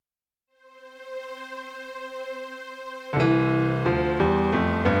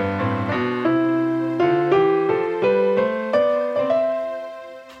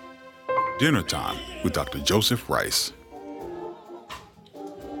Dinner Time with Dr. Joseph Rice.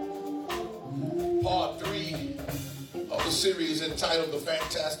 Part 3 of the series entitled The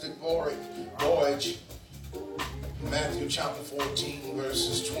Fantastic Voyage. Matthew chapter 14,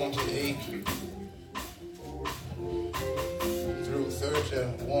 verses 28 through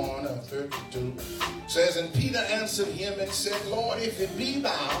 31 or 32 says, And Peter answered him and said, Lord, if it be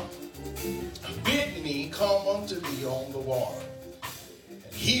thou, bid me come unto thee on the water.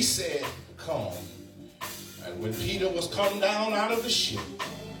 And he said, Come. And when Peter was come down out of the ship,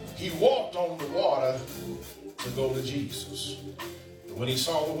 he walked on the water to go to Jesus. But when he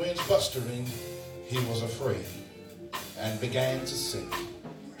saw the winds bustering, he was afraid and began to sink.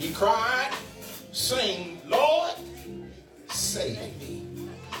 He cried, saying, Lord, save me.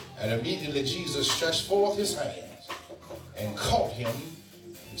 And immediately Jesus stretched forth his hands and caught him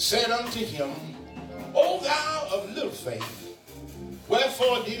and said unto him, O thou of little faith,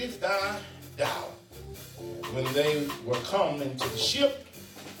 wherefore didst thou doubt? When they were come into the ship,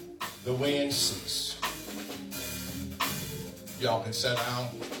 the wind ceased. Y'all can sit down.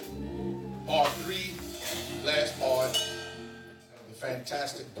 Part 3, last part of the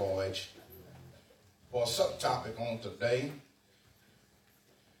fantastic voyage. For a subtopic on today,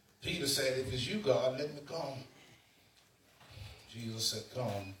 Peter said, if it's you, God, let me come. Jesus said,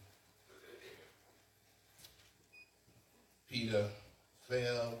 come. Peter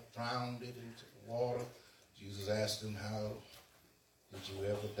fell, drowned into the water. Jesus asked him, how did you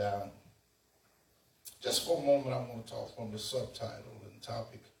ever doubt? Just for a moment, I want to talk from the subtitle and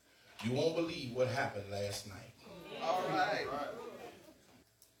topic. You won't believe what happened last night. All right.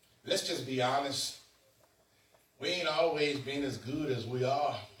 Let's just be honest. We ain't always been as good as we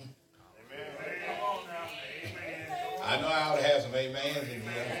are. Amen. Come on now. Amen. I know I ought to have some amens in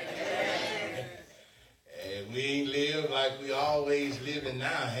here. And we ain't lived like we always living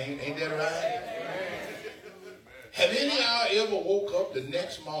now. Ain't that right? Have any of y'all ever woke up the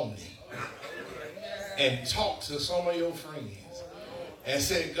next morning and talked to some of your friends and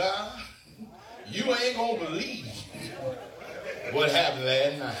said, God, you ain't going to believe what happened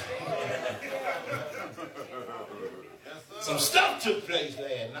last night? Some stuff took place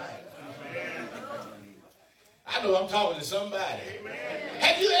last night. I know I'm talking to somebody.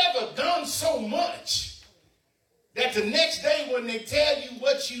 Have you ever done so much that the next day when they tell you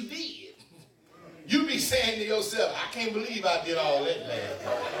what you did, you be saying to yourself, I can't believe I did all that last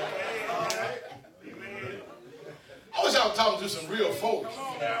night. I wish I was talking to some real folks.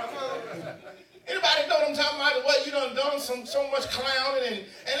 Anybody know what I'm talking about? What you done so much clowning and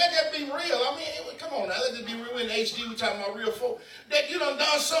let that be real. I mean, come on now, let it be real in HD. We talking about real folk. That you done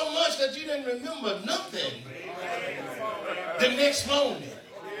so much that you didn't remember nothing the next moment.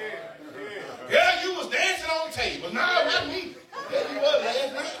 Yeah, you was dancing on the table. No, not me. Yeah, you was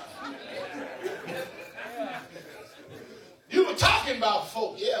last night. You were talking about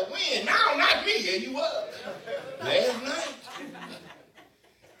folk. Yeah, when? No, not me. Yeah, you was. Last night.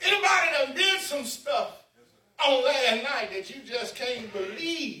 Anybody done did some stuff on last night that you just can't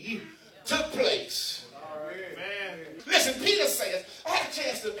believe took place? Amen. Listen, Peter says, I had a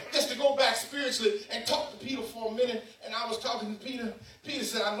chance to go back spiritually and talk to Peter for a minute, and I was talking to Peter. Peter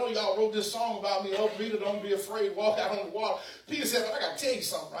said, I know y'all wrote this song about me. Oh, Peter, don't be afraid. Walk out on the water. Peter said, but I got to tell you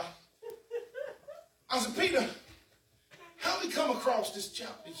something, right? I said, Peter, how we come across this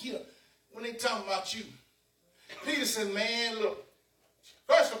chapter here when they talking about you? Peter said, man, look.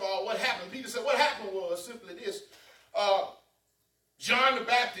 First of all, what happened? Peter said, what happened was simply this. John the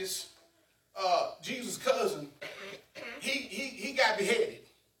Baptist, Jesus' cousin, he got beheaded.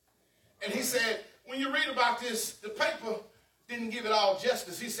 And he said, when you read about this, the paper didn't give it all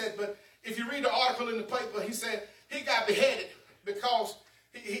justice. He said, but if you read the article in the paper, he said he got beheaded because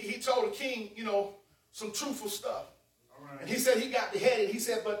he told the king, some truthful stuff. Right. And he said he got beheaded. He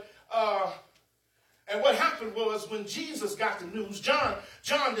said, but... And what happened was when Jesus got the news,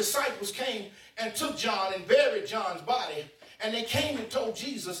 John's disciples came and took John and buried John's body. And they came and told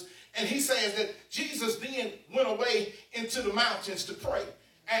Jesus. And he says that Jesus then went away into the mountains to pray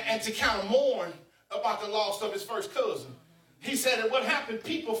and to kind of mourn about the loss of his first cousin. He said that what happened,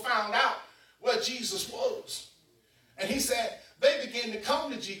 people found out where Jesus was. And he said they began to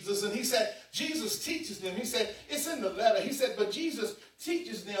come to Jesus. And he said Jesus teaches them. He said it's in the letter. He said but Jesus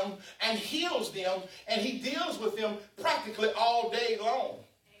teaches them and heals them, and he deals with them practically all day long.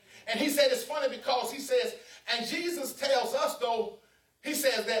 And he said it's funny because he says, and Jesus tells us though, he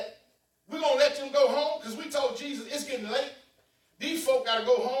says that we're going to let them go home because we told Jesus it's getting late. These folk got to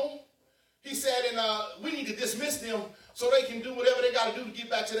go home. He said, and we need to dismiss them so they can do whatever they got to do to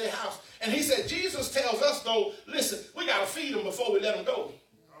get back to their house. And he said, Jesus tells us, though, listen, we got to feed them before we let them go.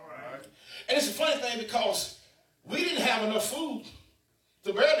 All right. And it's a funny thing because we didn't have enough food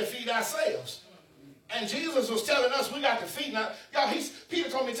to barely feed ourselves. And Jesus was telling us we got to feed. Now, y'all, Peter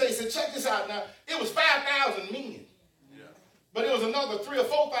told me to tell you, he said, check this out now. It was 5,000 men. Yeah. But it was another 3,000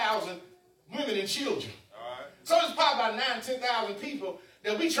 or 4,000 women and children. All right. So it's probably about 9,000 to 10,000 people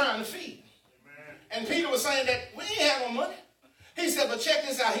that we trying to feed. Amen. And Peter was saying that we ain't have no money. He said, but check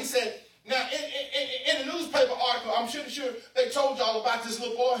this out. He said, now, in the newspaper article, I'm sure they told y'all about this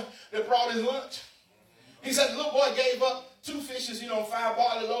little boy that brought his lunch. He said the little boy gave up 2 fishes, 5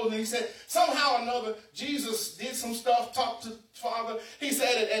 barley loaves, and he said somehow or another Jesus did some stuff, talked to Father. He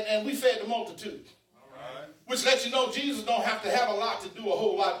said, and we fed the multitude. All right. Which lets you know Jesus don't have to have a lot to do a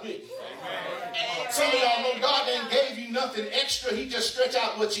whole lot with. Amen. Some of y'all know God didn't gave you nothing extra. He just stretched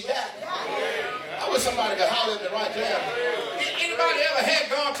out what you got. I wish somebody could holler at me right there. Anybody ever had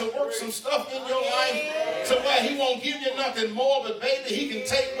God to work some stuff in your life to where he won't give you nothing more, but baby, he can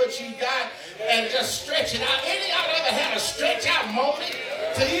take what you got and just stretch it out? Any of y'all ever had a stretch out moment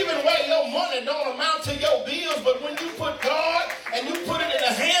to even where your money don't amount to your bills, but when you put God and you put it in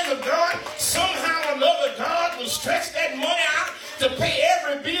the hands of God, somehow or another God will stretch that money out to pay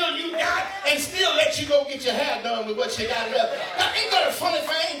every bill you got and still let you go get your hair done with what you got left. Now, ain't that a funny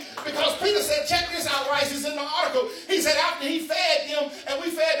thing? Because Peter said, check this out, Rice, it's in the article. He said after he fed them and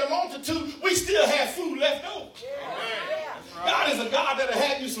we fed the multitude, we still have food left over. Yeah. God is a God that'll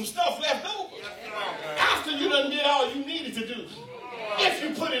have you some stuff left over. After you done did all you needed to do. If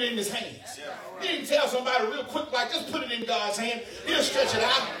you put it in his hands. You can tell somebody real quick, like, just put it in God's hand. He'll stretch it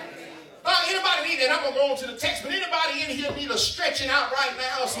out. Anybody need that? I'm going to go on to the text, but anybody in here need a stretching out right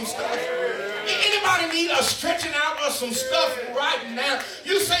now or some stuff? Anybody need a stretching out or some stuff right now?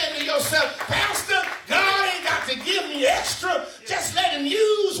 You saying to yourself, Pastor, God ain't got to give me extra. Just let him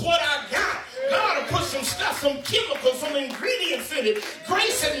use what I got. God will put some stuff, some chemicals, some ingredients in it.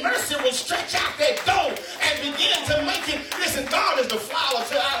 Grace and mercy will stretch out that dough and begin to make it. Listen, God is the flour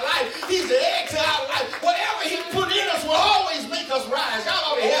to our life. He's the egg to our life. Whatever he put in us will always make us rise.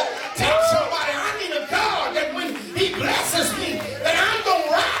 Y'all ought to hear. Tell somebody, I need a God that when he blesses me, that I'm going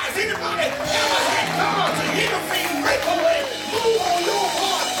to rise. Anybody ever had God to anything break away, move on your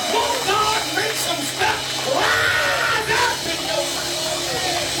heart? Won't God make some stuff rise up in your life?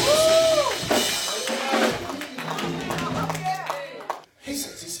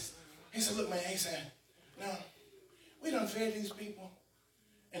 He said, look, man, he said, now, we done fed these people.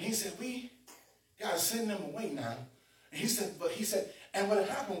 And he said, we got to send them away now. And he said, and what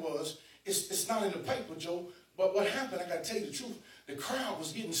happened was, it's not in the paper, Joe, but what happened, I got to tell you the truth, the crowd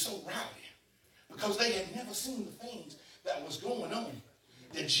was getting so rowdy because they had never seen the things that was going on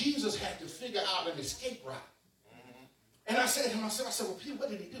that Jesus had to figure out an escape route. And I said to him, I said, well, Peter, what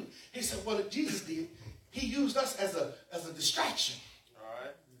did he do? He said, well, what Jesus did, he used us as a distraction. All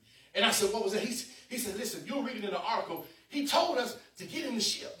right. And I said, what was that? He said, listen, you'll read it in the article. He told us to get in the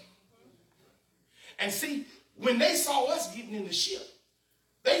ship. And see, when they saw us getting in the ship,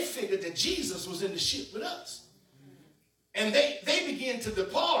 they figured that Jesus was in the ship with us. And they began to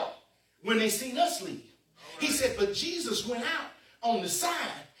depart when they seen us leave. Right. He said, but Jesus went out on the side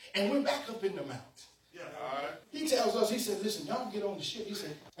and went back up in the mountain. Yeah. Right. He tells us, he said, listen, y'all get on the ship. He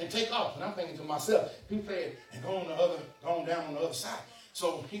said, and take off. And I'm thinking to myself, he said, and go on down on the other side.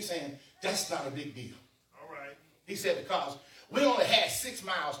 So he's saying, that's not a big deal. All right. He said, because we only had 6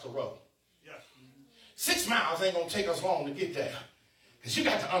 miles to row. Yeah. 6 miles ain't going to take us long to get there. Because you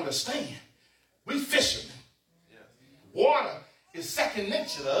got to understand, we fishermen. Yeah. Water is second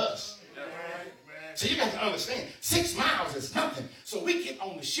nature to us. Yeah. So you got to understand, 6 miles is nothing. So we get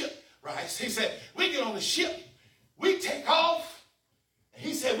on the ship, right? He said, we get on the ship, we take off.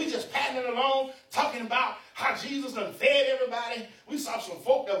 He said, we just paddling along, talking about how Jesus done fed everybody. We saw some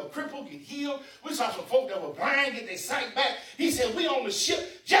folk that were crippled get healed. We saw some folk that were blind get their sight back. He said, we on the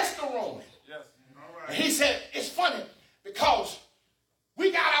ship just a rowing. Yes. All right. And he said, it's funny because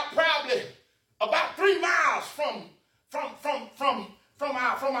we got out probably about 3 miles from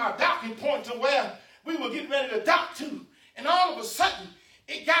our docking point to where we were getting ready to dock to. And all of a sudden,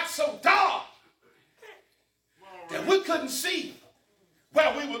 it got so dark that we couldn't see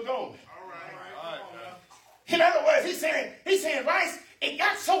where we were going. All right. In other words, he's saying, Rice, it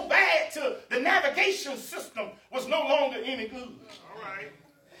got so bad till the navigation system was no longer any good. All right.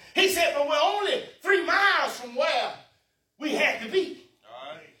 He said, but we're only 3 miles from where we had to be.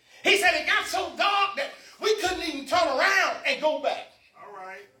 All right. He said it got so dark that we couldn't even turn around and go back. All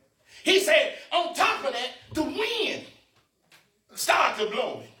right. He said, on top of that, the wind started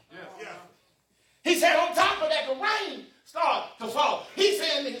blowing. Yeah. He said, on top of that, the rain started to fall. He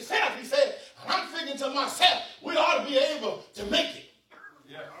said to himself, I'm thinking to myself, we ought to be able to make it.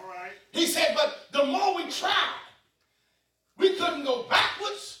 Yeah. All right. He said, but the more we tried, we couldn't go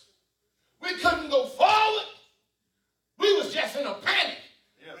backwards. We couldn't go forward. We was just in a panic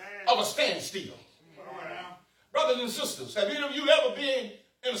of a standstill. Brothers and sisters, have any of you ever been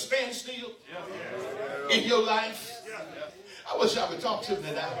in a standstill in your life? I wish I would talk to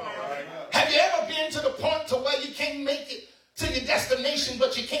me now. Have you ever been to the point to where you can't make it to your destination,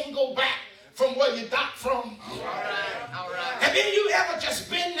 but you can't go back from where you docked from? All right. Have any of you ever just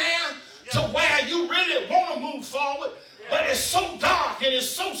been there to where you really want to move forward, but it's so dark and it's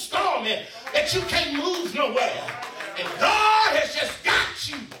so stormy that you can't move nowhere? And God has just got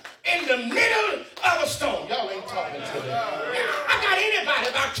you in the middle of a storm. Y'all ain't talking to me. I got anybody,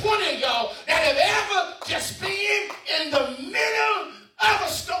 about 20 of y'all, that have ever just been in the middle of a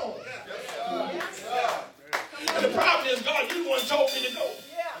storm. And the problem is, God, you the one told me to go.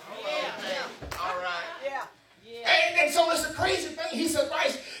 All right. And so it's a crazy thing. He said,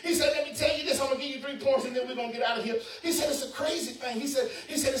 Rice, he said, let me tell you this. I'm going to give you 3 points and then we're going to get out of here. He said, it's a crazy thing. He said,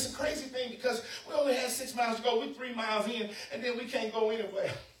 it's a crazy thing because we only had 6 miles to go. We're 3 miles in and then we can't go anywhere.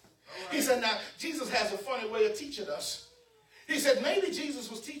 He said, now, Jesus has a funny way of teaching us. He said, maybe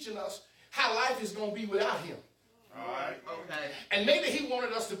Jesus was teaching us how life is going to be without him. All right. Okay. And maybe he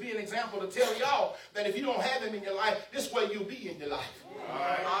wanted us to be an example to tell y'all that if you don't have him in your life, this way you'll be in your life. All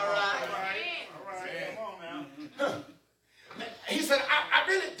right. All right. Come on now. He said, I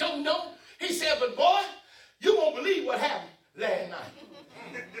really don't know. He said, but boy, you won't believe what happened last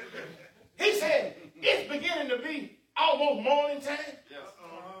night. He said, it's beginning to be almost morning time. Yes.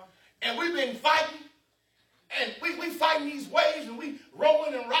 And we've been fighting. And we fighting these waves and we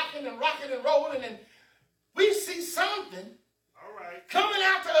rolling and rocking and rocking and rolling. And we see something coming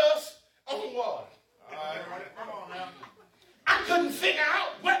out to us on the water. All right. Come on now. I couldn't figure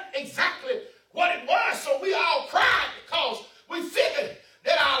out what it was. So we all cried because we figured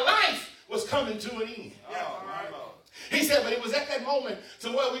that our life was coming to an end. He said, but it was at that moment to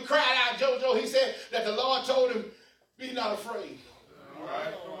where we cried out, JoJo. He said that the Lord told him, be not afraid. All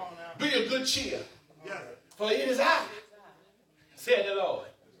right. Be of good cheer. For it is I, said the Lord.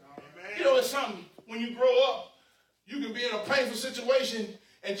 You know, it's something when you grow up, you can be in a painful situation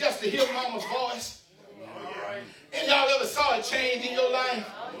and just to hear mama's voice. And y'all ever saw a change in your life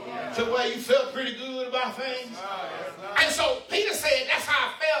to where you felt pretty good about things? And so Peter said, that's how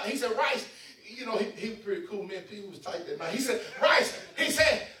I felt. He said, Rice, you know, he was pretty cool, man. Peter was tight that night. He said, Rice, he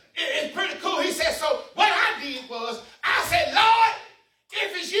said, it's pretty cool. He said, so what I did was, I said, Lord,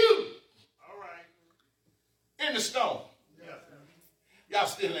 if it's you in the storm, y'all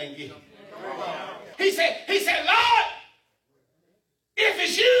still ain't getting it. He said, Lord, if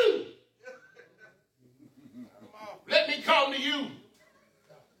it's you, let me come to you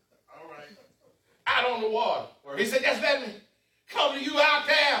out on the water. He said, just let me come to you out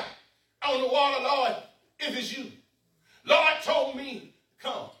there on the water, Lord, if it's you. Lord told me to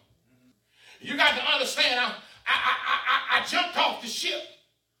come. You got to understand, I jumped off the ship.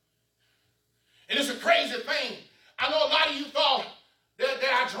 And it's a crazy thing. I know a lot of you thought that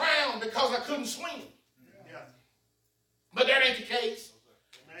I drowned because I couldn't swim. But that ain't the case.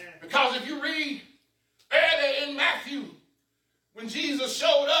 Because if you read earlier in Matthew, when Jesus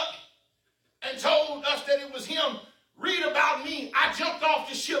showed up and told us that it was him, read about me. I jumped off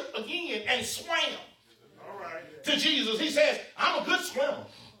the ship again and swam to Jesus. He says, I'm a good swimmer.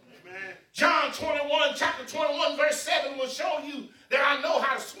 Amen. John 21, chapter 21, verse 7 will show you that I know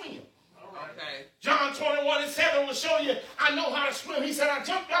how to swim. Okay. John 21 and 7 will show you I know how to swim. He said, I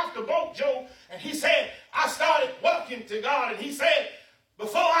jumped off the boat, Joe, and he said, I started walking to God, and he said,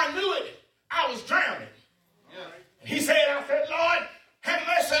 before I knew it, I was drowning. Yeah. He said, I said, Lord, have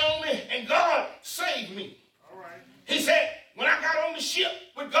mercy on me, and God saved me. All right. He said, when I got on the ship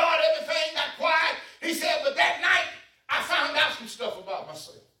with God, everything got quiet. He said, but that night, I found out some stuff about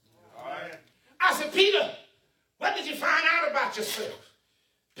myself. All right. I said, Peter, what did you find out about yourself?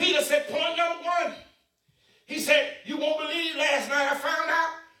 Peter said, point number 1. He said, you won't believe last night I found out.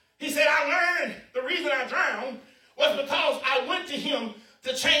 He said, I learned the reason I drowned was because I went to him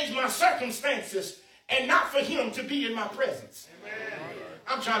to change my circumstances and not for him to be in my presence. Amen.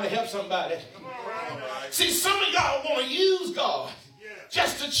 I'm trying to help somebody. See, some of y'all want to use God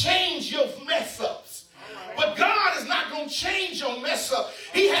just to change your mess-ups. But God is not going to change your mess up.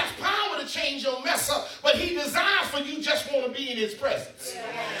 He has power to change your mess up, but he designed for you just want to be in his presence.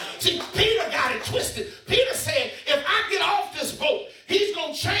 See, Peter got it twisted. Peter said, if I get off this boat, he's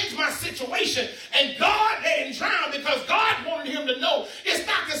going to change my situation. And God let him drown because God wanted him to know it's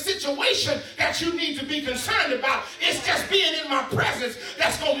not the situation that you need to be concerned about. It's just being in my presence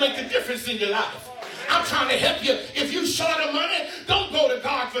that's going to make a difference in your life. I'm trying to help you. If you short of money, don't go to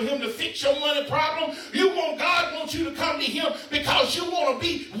God for him to fix your money problem. God wants you to come to him because you want to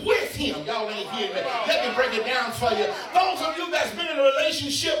be with him. Y'all ain't hearing me. Let me break it down for you. Those of you that's been in a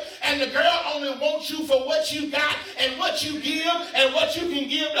relationship and the girl only wants you for what you got and what you give and what you can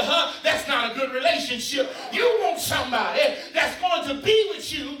give to her, that's not a good relationship. You want somebody that's going to be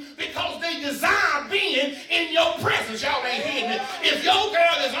with you because they desire being in your presence. Y'all ain't hearing me. If your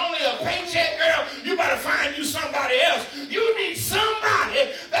girl is only a paycheck girl, you better find you somebody else. You need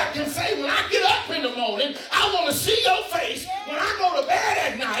somebody that can say, when I get up in the morning, I want to see your face. When I go to bed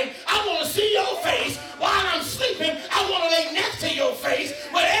at night, I want to see your face. While I'm sleeping, I want to lay next to your face.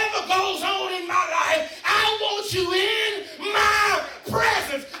 Whatever goes on in my life, I want you in my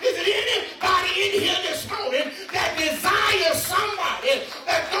presence. Is it anybody in here this morning that desires somebody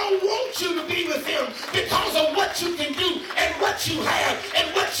that don't want you to be with him because of what you can do and what you have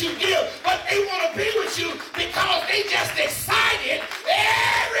and what you give, but they want to be with you because they just excited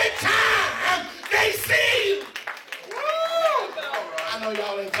every time they see you? I know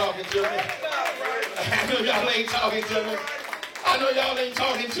y'all ain't talking to me. I know y'all ain't talking to me. I know y'all ain't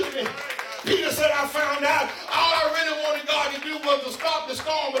talking to me. Peter said, I found out all I really wanted God to do was to stop the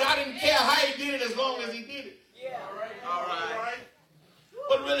storm, but I didn't care how he did it as long as he did it. Yeah. All right.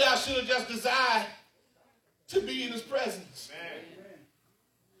 But really, I should have just desired to be in his presence.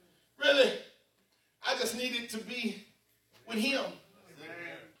 Really, I just needed to be with him.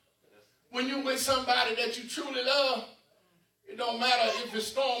 When you're with somebody that you truly love, it don't matter if it's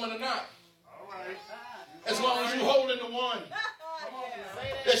storming or not. As long as you're holding the one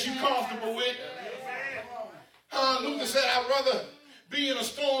that you're comfortable with. Luther said, I'd rather be in a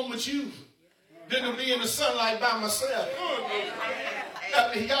storm with you than to be in the sunlight by myself.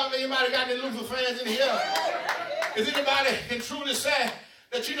 Y'all, anybody got any Luther fans in here? Is anybody can truly say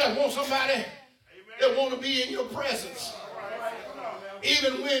that you just want somebody that want to be in your presence?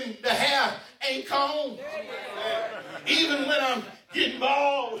 Even when the hair ain't combed. Even when I'm getting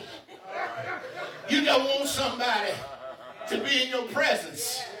bald. You just want somebody to be in your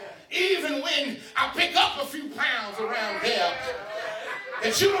presence. Even when I pick up a few pounds around there.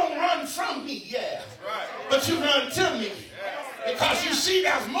 That you don't run from me, yeah. But you run to me. Because you see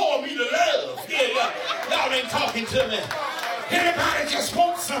there's more of me to love. Yeah. Y'all ain't talking to me. Anybody just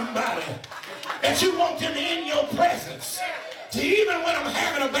want somebody that you want them in your presence. To even when I'm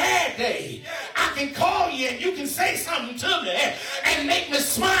having a bad day, I can call you and you can say something to me and make me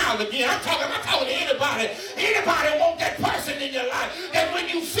smile again. I'm talking to anybody. Anybody want that person in your life that when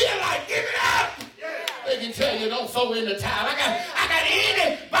you feel like giving up, they can tell you don't throw in the towel. I got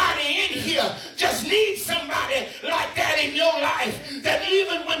anybody in here just need somebody like that in your life that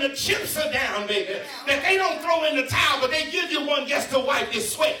even when the chips are down, baby, that they don't throw in the towel, but they give you one just to wipe your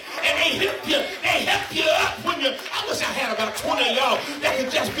sweat. And they help you up when you. I wish I had about 20 of y'all that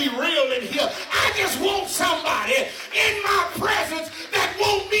could just be real in here. I just want somebody in my presence that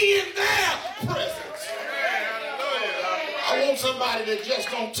won't be in their presence. I want somebody that just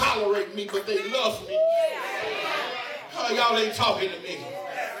don't tolerate me, but they love me. Oh, y'all ain't talking to me.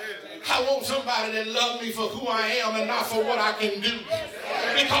 I want somebody that loves me for who I am and not for what I can do.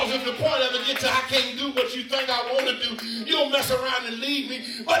 Because if the point of it gets to I can't do what you think I want to do, you'll mess around and leave me.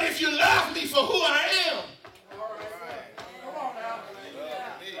 But if you love me for who I am,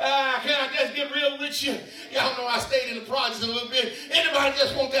 can I just get real with you? Y'all know I stayed in the projects a little bit. Anybody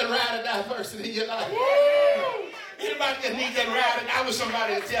just want that ride or die person in your life? Anybody just need that ride or die? I wish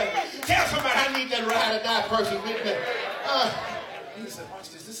somebody to tell me. Tell somebody I need that ride or die person with me. He said, watch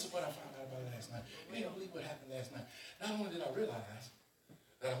this. This is what I found out about last night. You don't believe what happened last night. Not only did I realize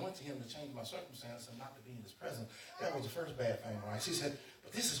that I went to him to change my circumstances and not to be in his presence. That was the first bad thing, right? She said,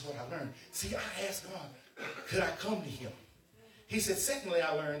 but this is what I learned. See, I asked God, could I come to him? He said, secondly,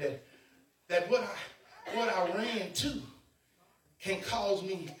 I learned that what I ran to can cause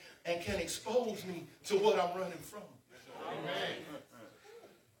me and can expose me to what I'm running from. Amen.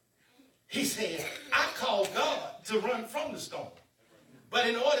 He said, I called God to run from the storm. But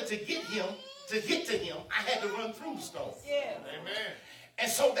in order to get to him, I had to run through the storm. Yeah. Amen.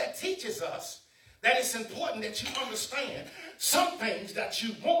 And so that teaches us that it's important that you understand some things that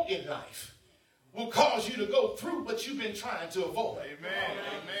you want in life will cause you to go through what you've been trying to avoid. Amen.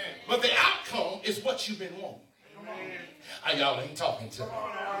 Amen. But the outcome is what you've been wanting. Y'all ain't talking to me.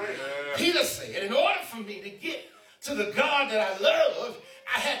 Peter said, in order for me to get to the God that I love,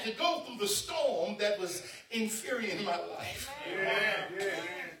 I had to go through the storm that was infuriating my life. Yeah.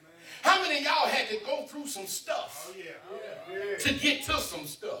 How many of y'all had to go through some stuff to get to some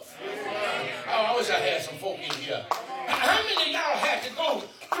stuff? Oh, I wish I had some folk in here. How many of y'all had to go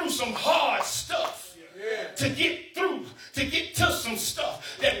through some hard stuff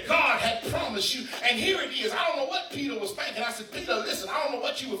listen, I don't know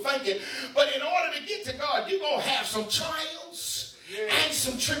what you were thinking, but in order to get to God, you're going to have some trials and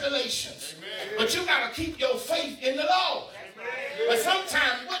some tribulations. Amen. But you got to keep your faith in the Lord. Amen. But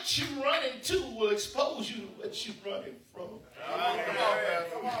sometimes what you run into will expose you to what you're running from. Come on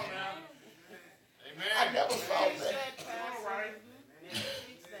now. Amen. I never thought that.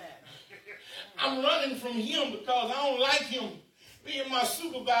 I'm running from him because I don't like him being my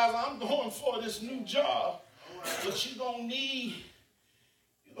supervisor. I'm going for this new job. But you're going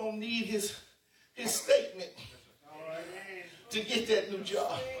to need his statement to get that new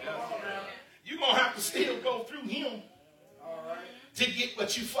job. You're going to have to still go through him to get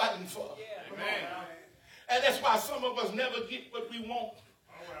what you're fighting for. And that's why some of us never get what we want,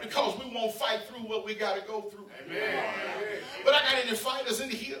 because we won't fight through what we got to go through. But I got any fighters in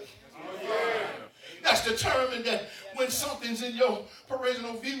here that's determined that when something's in your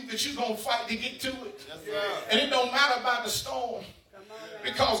personal view that you're going to fight to get to it. And it don't matter about the storm,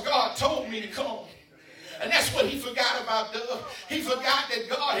 because God told me to come. And that's what he forgot about, Doug. He forgot that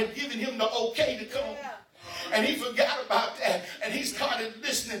God had given him the okay to come. And he forgot about that. And he started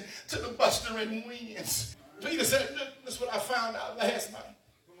listening to the bustering winds. Peter said, look, this is what I found out last night.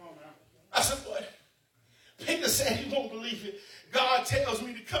 I said, what? Peter said, you won't believe it. God tells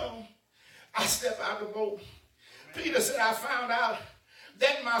me to come. I step out of the boat. Peter said, I found out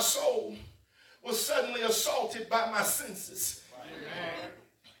that my soul was suddenly assaulted by my senses. Amen.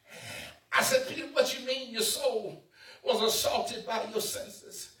 I said, Peter, what you mean your soul was assaulted by your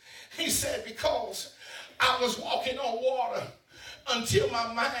senses? He said, because I was walking on water until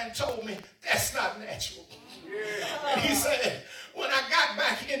my mind told me that's not natural. Yeah. And he said, when I got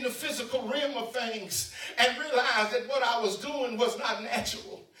back in the physical realm of things and realized that what I was doing was not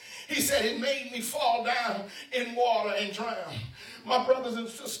natural, he said it made me fall down in water and drown. My brothers and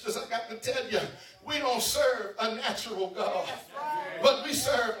sisters, I got to tell you, we don't serve a natural God, but we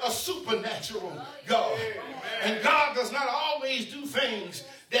serve a supernatural God. And God does not always do things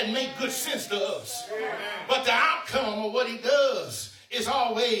that make good sense to us, but the outcome of what he does is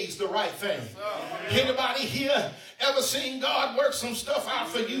always the right thing. Anybody here ever seen God work some stuff out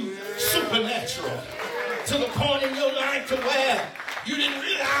for you supernatural to the point in your life to where you didn't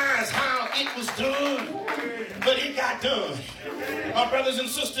realize how it was done, but it got done? My brothers and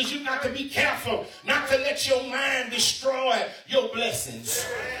sisters, you got to be careful not to let your mind destroy your blessings.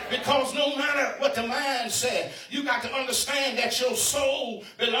 Because no matter what the mind said, you got to understand that your soul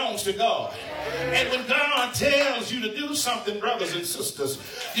belongs to God. And when God tells you to do something, brothers and sisters,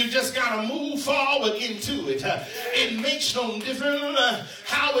 you just got to move forward into it. It makes no difference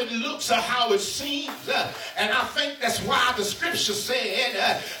how it looks or how it seems. And I think that's why the scripture said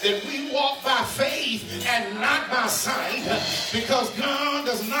that we walk by faith and not by sight, because God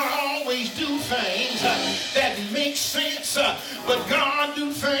does not always do things that make sense, but God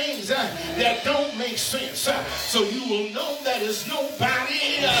do things that don't make sense. So you will know that it's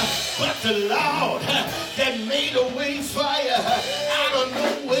nobody but the Lord that made a way for you out of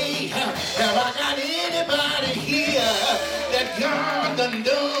no way. Have I got anybody here that God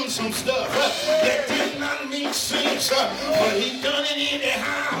done some stuff that did not make sense, but he done it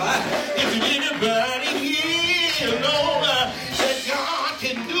anyhow? Is there anybody here know that God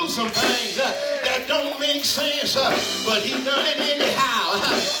can do some things that don't make sense, but he done it anyhow?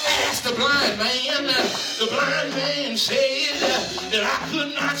 Ask the blind man. The blind man said that I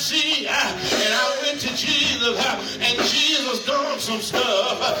could not see, and I went to Jesus, and Jesus done some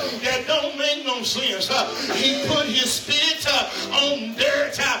stuff that don't make no sense. He put his spit on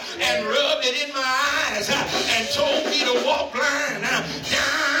dirt and rubbed it in my eyes and told me to walk blind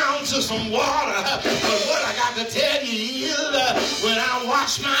down to some water. But what I got to tell you is when I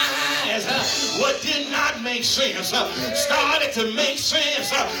washed my eyes, what did not make sense started to make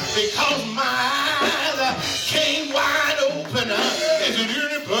sense because my eyes came wide open. Is it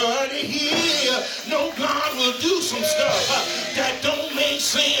anybody here? No, God will do some stuff that don't make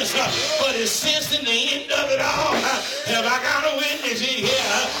sense, but it's sense in the end of it all. Have I got a witness in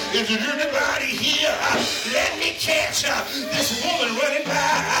here? Is there anybody here? Let me catch this woman running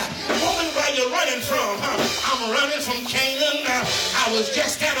by. Woman, where you running from? I'm running from Canaan. I was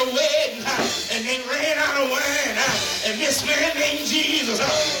just at a wedding and they ran out of wine. And this man named Jesus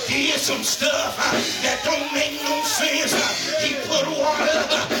did some stuff that don't make no sense. He put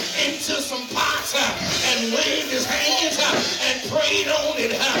water into some pots and waved his hands and prayed on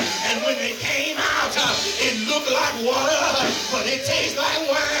it. And when they came out, it looked like water, but it tastes like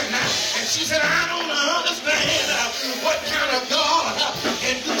wine. And she said, I don't understand what kind of God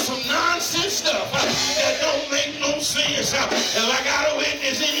can do some nonsense stuff that don't make no sense. Have I got a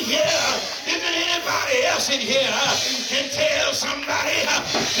witness in here? Is Isn't anybody else in here can tell somebody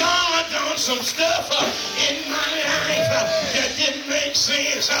God done some stuff in my life that didn't make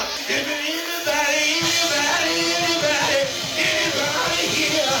sense? Isn't anybody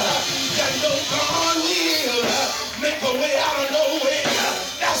here that know God will make a way out of no way?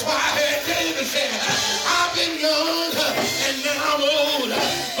 That's why I heard David say, I've been young and now I'm old,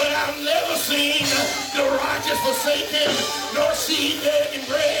 but I've never seen the righteous forsaken, nor seed begging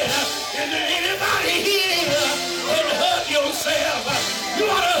bread. Is there anybody here can hug yourself? You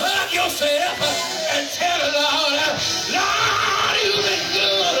ought to hug yourself and tell the Lord, Lord, you've been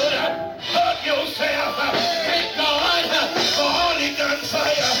good. Hug yourself. Thank God for all he done for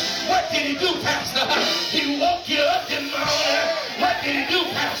you. What did he do, Pastor? He woke you up in the morning. What did he do,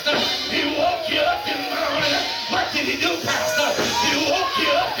 Pastor? He woke you up in the morning. What did he do, Pastor? He woke you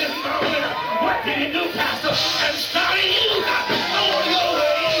up in the morning. What did he do, Pastor? And started you on your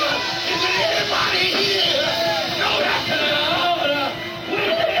way. Is there anybody here know that the Lord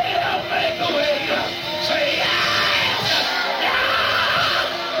will make a way? Say yes, yes, yes,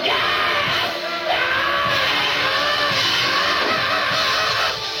 yes.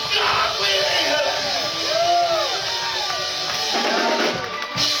 God will.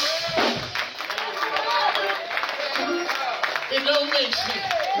 It don't make sense.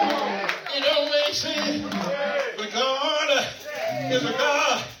 It don't make sense. But God is a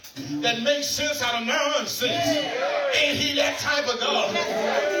God that makes sense out of nonsense. Ain't he that type of God?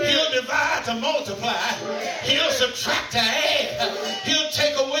 He'll divide to multiply. He'll subtract to add. He'll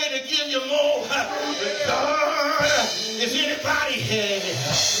take away to give you more. But God, is anybody here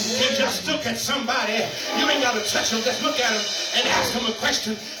can just look at somebody? You ain't got to touch them. Just look at them and ask them a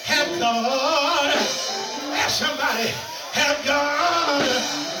question. Have God, ask somebody, have God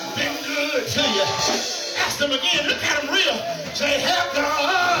been good to you? Ask them again. Look at them real. Say, have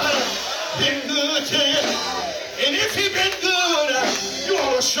God been good to you? And if he been good, you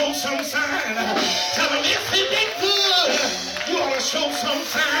ought to show some sign. Tell them if he been good, you ought to show some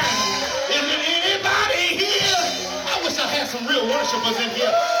sign. Is there anybody here? I wish I had some real worshipers in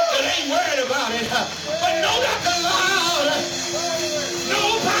here that ain't worried about it. But know that the Lord,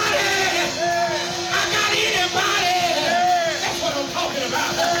 nobody, I got anybody. That's what I'm talking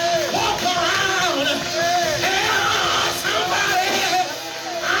about. Walk around. Somebody,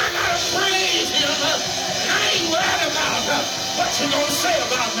 I gotta praise him. I ain't worried about what you gonna say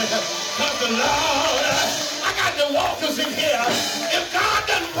about me. Cause the Lord, I got the walkers in here. If God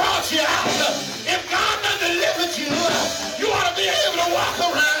done brought you out, if God done delivered you, you ought to be able to walk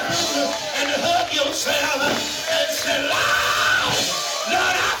around and hug yourself and say, Lord,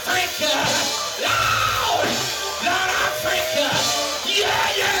 Lord, I thank you. Lord, Lord, I thank you. Yeah,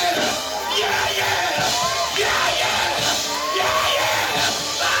 yeah, yeah, yeah, yeah, yeah, yeah, yeah.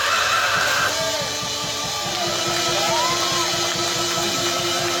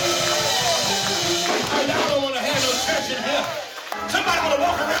 Y'all don't want to have no church in here. Somebody want to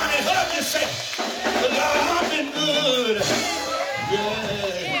walk around and hug and say, the Lord been good. Yeah.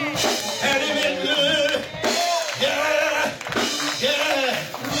 Has he been good? Yeah. Yeah.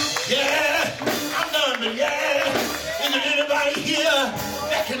 Yeah. I'm done, but yeah. Is there anybody here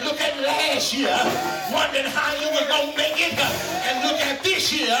that can look at last year, wondering how you were going to make it, and look at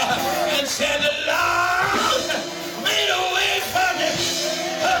this year and say, the Lord made a way for me?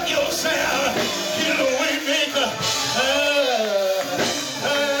 Hug yourself. You're the way maker.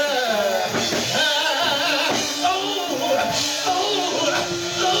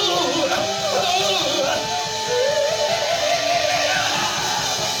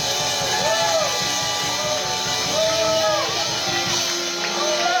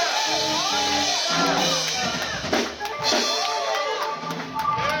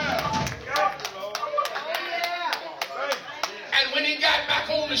 And when he got back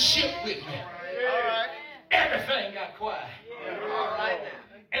on the ship with me, everything got quiet.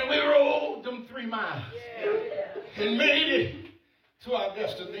 And we rode them 3 miles and made it to our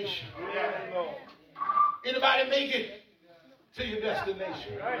destination. Anybody make it to your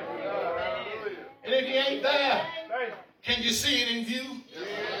destination? And if you ain't there, can you see it in view?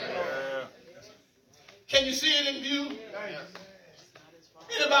 Can you see it in view?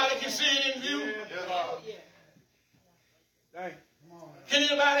 Anybody can see it in view? Can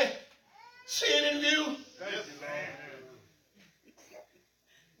anybody see it in view?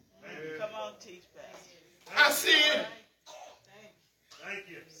 Come on, teach, Pastor. I see it. Thank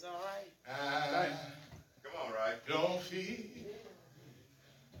you. It's all right. I Come on, right? don't feel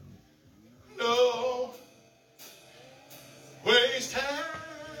no waste time.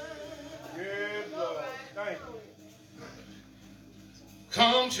 Yes, Lord. Thank you.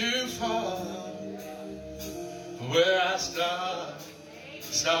 Come too far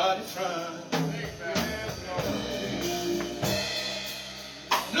started from.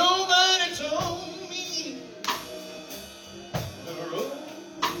 Nobody told me the road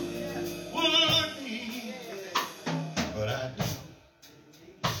would be, but I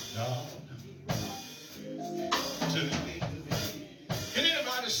don't know to be. Can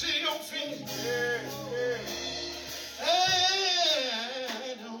anybody see your feet?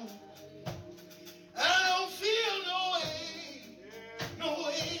 I don't feel no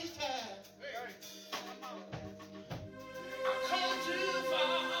way tired. I come too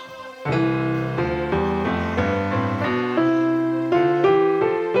far.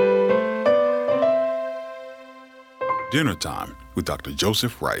 Dinner Time with Dr.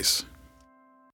 Joseph Rice.